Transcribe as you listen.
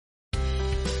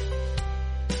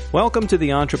Welcome to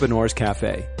the Entrepreneur's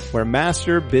Cafe, where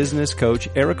master business coach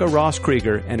Erica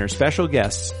Ross-Krieger and her special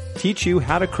guests teach you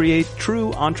how to create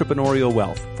true entrepreneurial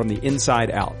wealth from the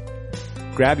inside out.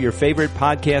 Grab your favorite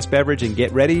podcast beverage and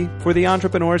get ready for the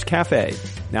Entrepreneur's Cafe.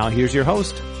 Now here's your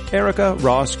host, Erica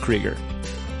Ross-Krieger.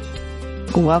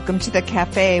 Welcome to the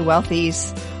Cafe,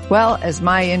 Wealthies. Well, as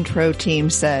my intro team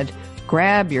said,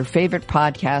 grab your favorite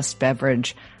podcast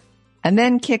beverage and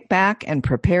then kick back and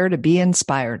prepare to be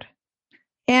inspired.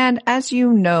 And as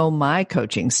you know my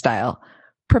coaching style,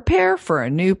 prepare for a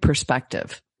new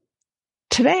perspective.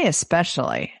 Today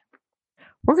especially,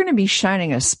 we're going to be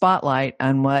shining a spotlight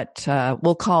on what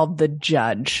we'll call the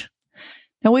judge.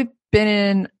 Now, we've been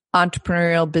in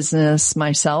entrepreneurial business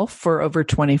myself for over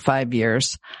 25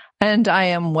 years, and I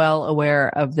am well aware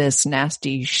of this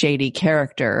nasty, shady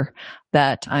character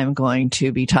that I'm going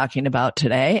to be talking about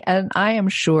today. And I am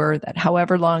sure that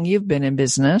however long you've been in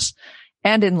business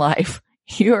and in life,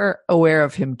 you're aware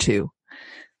of him too.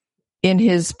 In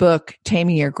his book,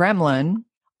 Taming Your Gremlin,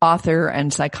 author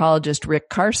and psychologist Rick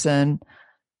Carson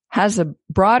has a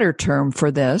broader term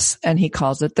for this, and he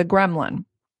calls it the gremlin.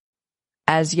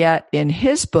 As yet, in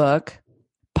his book,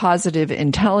 Positive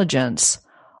Intelligence,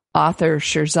 author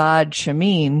Shirzad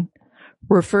Chamine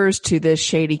refers to this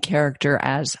shady character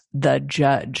as the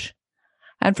judge.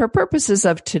 And for purposes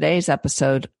of today's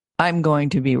episode, I'm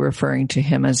going to be referring to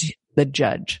him as the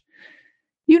judge.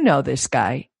 You know this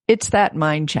guy. It's that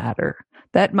mind chatter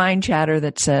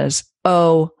that says,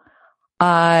 oh,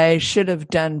 I should have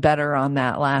done better on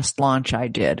that last launch I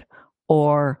did,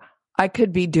 or I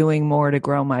could be doing more to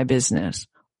grow my business,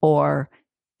 or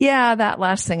yeah, that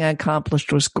last thing I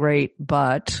accomplished was great,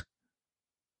 but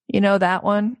you know that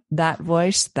one, that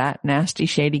voice, that nasty,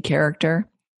 shady character?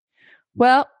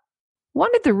 Well,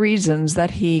 one of the reasons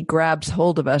that he grabs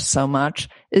hold of us so much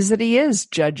is that he is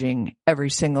judging every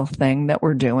single thing that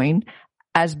we're doing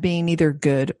as being either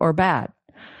good or bad.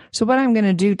 So what I'm going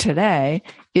to do today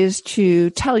is to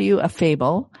tell you a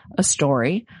fable, a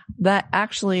story that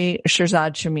actually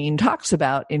Shirzad Chamine talks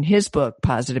about in his book,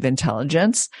 Positive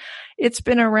Intelligence. It's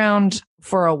been around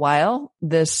for a while,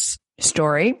 this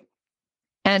story,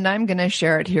 and I'm going to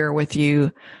share it here with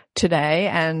you today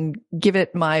and give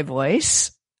it my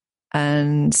voice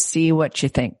and see what you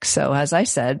think. So as I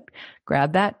said,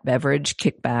 grab that beverage,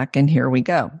 kick back, and here we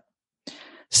go.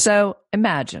 So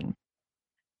imagine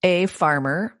a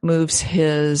farmer moves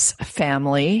his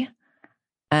family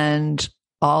and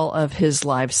all of his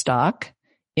livestock,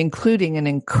 including an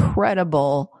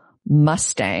incredible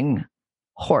Mustang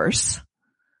horse,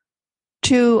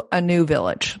 to a new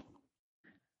village.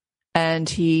 And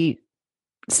he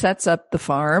sets up the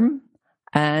farm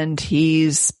and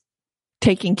he's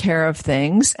taking care of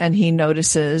things, and he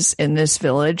notices in this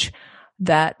village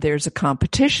that there's a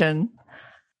competition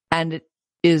and it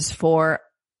is for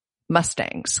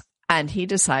Mustangs. And he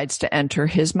decides to enter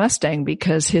his Mustang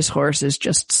because his horse is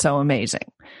just so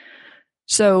amazing.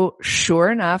 So sure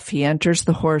enough, he enters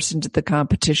the horse into the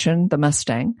competition, the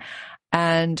Mustang,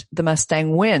 and the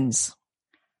Mustang wins.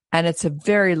 And it's a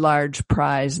very large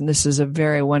prize, and this is a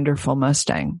very wonderful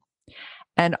Mustang.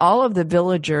 And all of the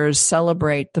villagers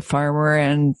celebrate the farmer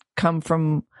and come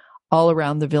from all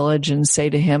around the village and say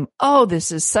to him, oh,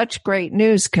 this is such great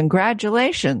news.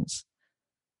 Congratulations.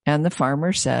 And the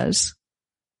farmer says,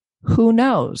 who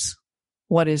knows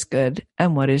what is good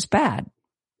and what is bad?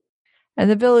 And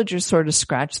the villagers sort of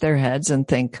scratch their heads and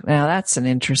think, now that's an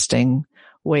interesting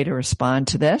way to respond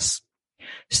to this.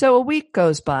 So a week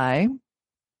goes by,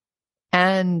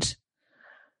 and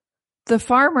the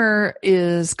farmer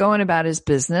is going about his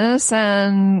business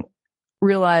and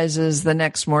realizes the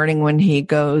next morning when he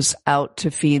goes out to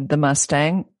feed the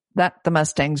Mustang that the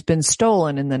Mustang's been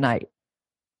stolen in the night.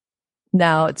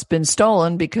 Now, it's been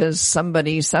stolen because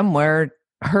somebody somewhere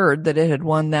heard that it had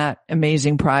won that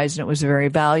amazing prize and it was very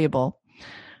valuable.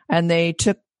 And they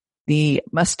took the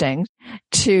Mustang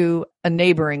to a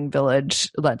neighboring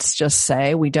village, let's just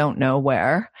say, we don't know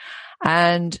where.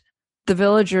 And the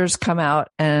villagers come out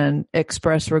and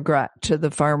express regret to the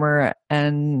farmer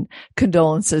and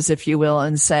condolences, if you will,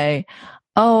 and say,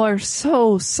 oh, we're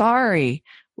so sorry.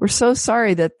 We're so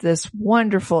sorry that this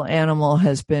wonderful animal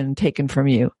has been taken from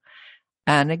you.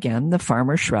 And again, the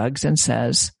farmer shrugs and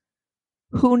says,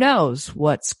 who knows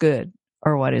what's good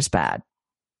or what is bad?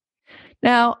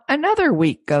 Now, another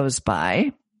week goes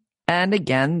by, and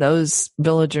again, those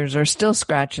villagers are still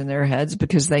scratching their heads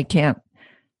because they can't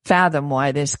fathom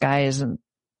why this guy isn't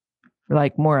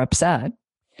more upset.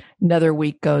 Another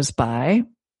week goes by,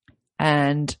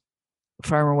 and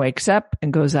farmer wakes up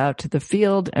and goes out to the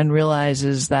field and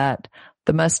realizes that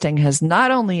the Mustang has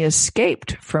not only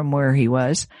escaped from where he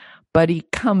was, but he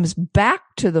comes back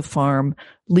to the farm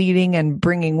leading and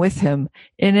bringing with him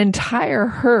an entire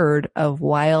herd of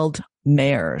wild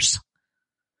mares.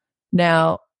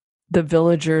 Now, the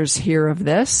villagers hear of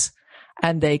this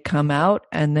and they come out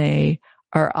and they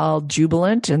are all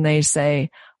jubilant and they say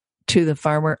to the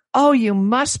farmer, "Oh, you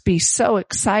must be so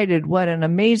excited. What an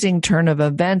amazing turn of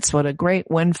events. What a great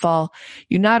windfall.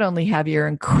 You not only have your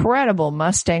incredible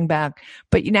Mustang back,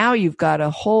 but now you've got a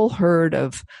whole herd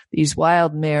of these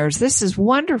wild mares. This is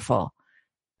wonderful."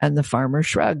 And the farmer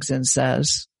shrugs and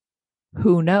says,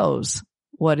 "Who knows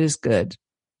what is good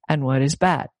and what is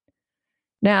bad?"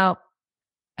 Now,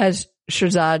 as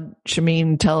Shahzad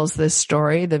Shamim tells this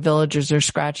story, the villagers are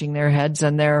scratching their heads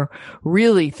and they're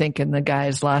really thinking the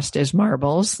guy's lost his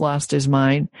marbles, lost his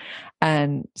mind,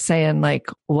 and saying like,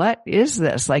 what is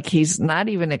this? Like, he's not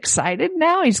even excited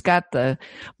now. He's got the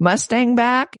Mustang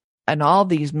back and all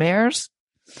these mares.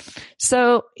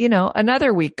 So,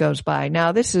 another week goes by.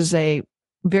 Now, this is a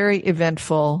very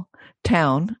eventful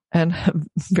town and a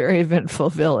very eventful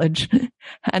village.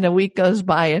 And a week goes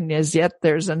by and as yet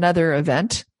there's another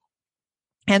event.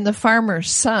 And the farmer's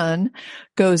son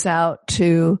goes out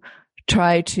to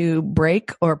try to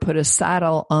break or put a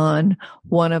saddle on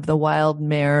one of the wild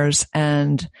mares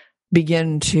and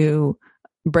begin to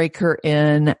break her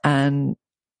in and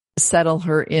settle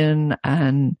her in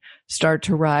and start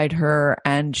to ride her.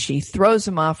 And she throws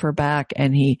him off her back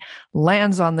and he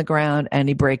lands on the ground and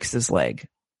he breaks his leg.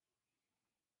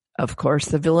 Of course,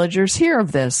 the villagers hear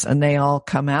of this and they all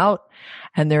come out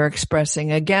and they're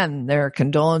expressing again their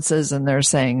condolences and they're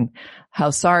saying how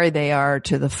sorry they are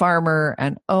to the farmer.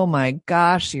 And, oh my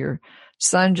gosh, your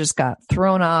son just got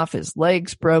thrown off, his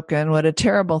leg's broken. What a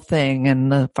terrible thing.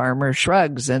 And the farmer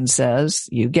shrugs and says,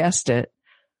 you guessed it,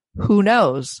 who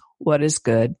knows what is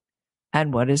good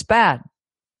and what is bad?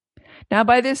 Now,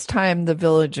 by this time, the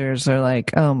villagers are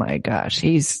like, oh my gosh,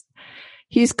 he's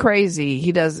crazy.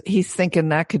 He's thinking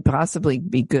that could possibly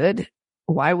be good.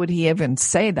 Why would he even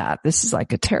say that? This is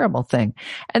like a terrible thing.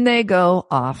 And they go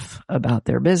off about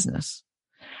their business.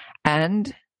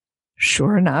 And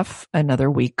sure enough, another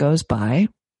week goes by.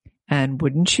 And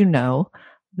wouldn't you know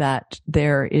that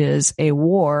there is a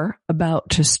war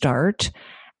about to start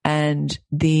and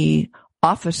the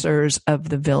officers of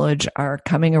the village are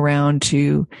coming around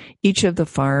to each of the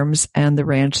farms and the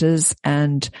ranches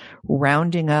and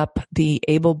rounding up the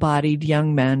able-bodied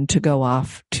young men to go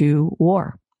off to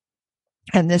war.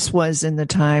 And this was in the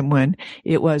time when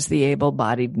it was the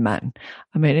able-bodied men.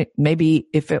 I mean, maybe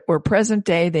if it were present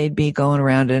day, they'd be going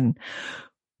around and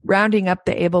rounding up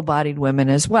the able-bodied women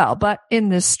as well. But in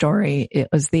this story, it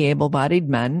was the able-bodied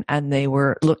men, and they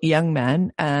were young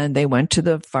men, and they went to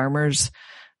the farmer's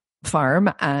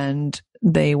farm, and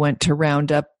they went to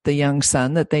round up the young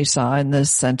son that they saw in the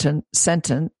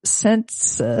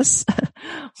census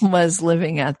was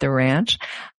living at the ranch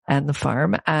and the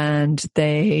farm, and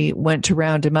they went to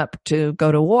round him up to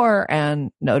go to war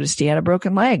and noticed he had a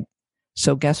broken leg.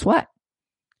 So guess what?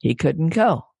 He couldn't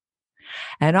go.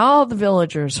 And all the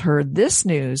villagers heard this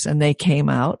news and they came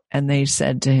out and they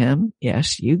said to him,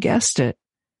 yes, you guessed it.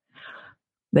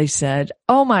 They said,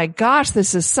 oh my gosh,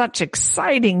 this is such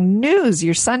exciting news.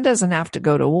 Your son doesn't have to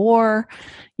go to war.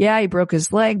 Yeah, he broke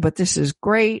his leg, but this is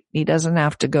great. He doesn't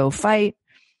have to go fight.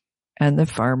 And the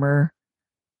farmer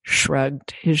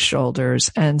shrugged his shoulders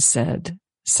and said,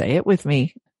 say it with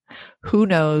me. Who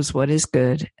knows what is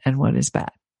good and what is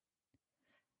bad?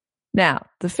 Now,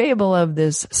 the fable of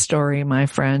this story, my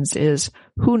friends, is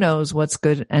who knows what's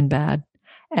good and bad?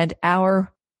 And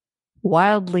our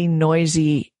wildly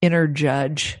noisy inner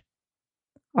judge,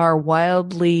 our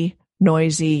wildly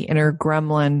noisy inner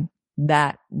gremlin,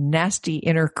 that nasty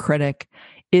inner critic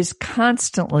is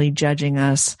constantly judging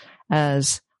us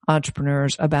as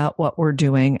entrepreneurs about what we're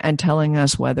doing and telling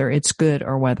us whether it's good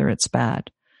or whether it's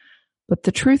bad. But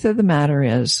the truth of the matter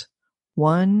is,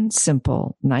 one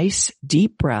simple, nice,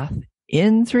 deep breath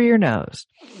in through your nose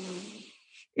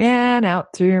and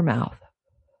out through your mouth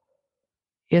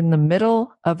in the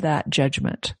middle of that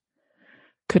judgment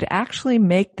could actually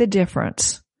make the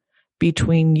difference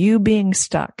between you being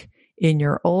stuck in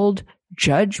your old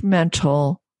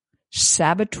judgmental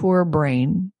saboteur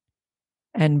brain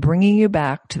and bringing you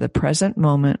back to the present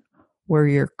moment where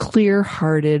your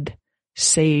clear-hearted,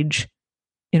 sage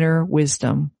inner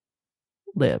wisdom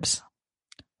lives.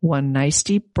 One nice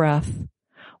deep breath,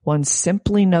 one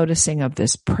simply noticing of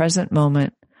this present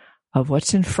moment of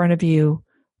what's in front of you,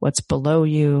 what's below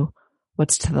you,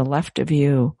 what's to the left of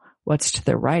you, what's to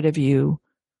the right of you,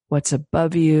 what's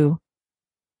above you,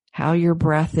 how your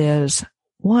breath is.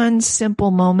 One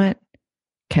simple moment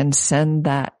can send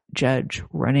that judge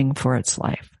running for its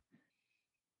life.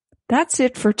 that's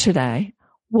it for today.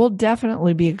 We'll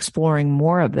definitely be exploring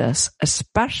more of this,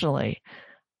 especially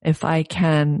if I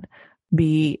can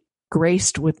be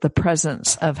graced with the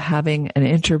presence of having an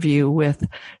interview with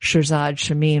Shirzad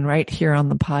Chamine right here on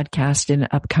the podcast in an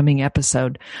upcoming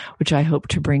episode, which I hope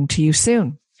to bring to you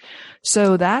soon.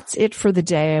 So that's it for the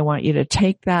day. I want you to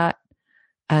take that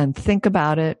and think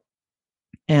about it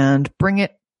and bring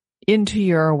it into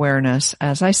your awareness.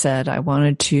 As I said, I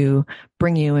wanted to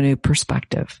bring you a new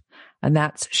perspective, and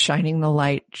that's shining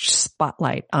the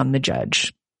spotlight on the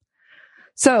judge.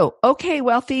 So, okay,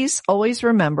 wealthies, always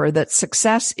remember that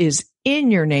success is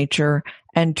in your nature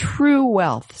and true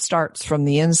wealth starts from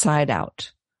the inside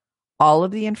out. All of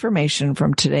the information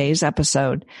from today's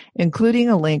episode, including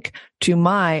a link to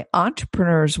my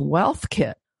Entrepreneur's Wealth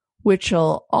Kit, which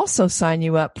will also sign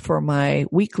you up for my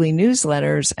weekly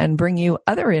newsletters and bring you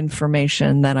other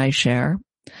information that I share,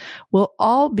 will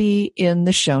all be in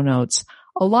the show notes,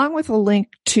 along with a link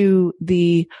to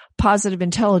the Positive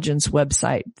Intelligence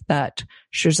website that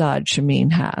Shirzad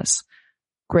Chamine has.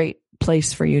 Great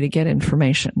place for you to get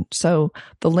information. So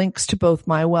the links to both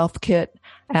my wealth kit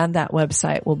and that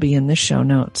website will be in the show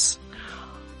notes.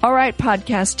 All right,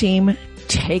 podcast team,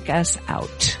 take us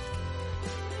out.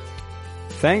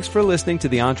 Thanks for listening to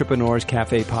the Entrepreneurs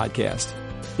Cafe podcast.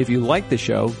 If you like the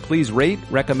show, please rate,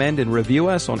 recommend, and review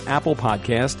us on Apple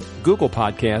Podcast, Google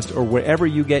Podcast, or wherever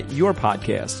you get your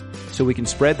podcasts, so we can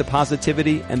spread the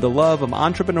positivity and the love of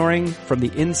entrepreneuring from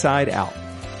the inside out.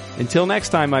 Until next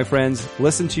time, my friends,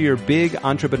 listen to your big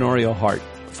entrepreneurial heart.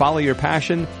 Follow your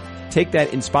passion, take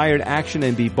that inspired action,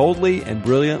 and be boldly and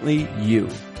brilliantly you.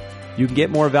 You can get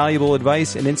more valuable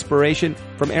advice and inspiration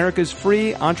from Erica's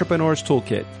free Entrepreneur's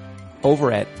Toolkit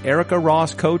over at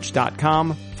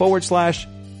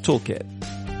ericarosscoach.com/toolkit.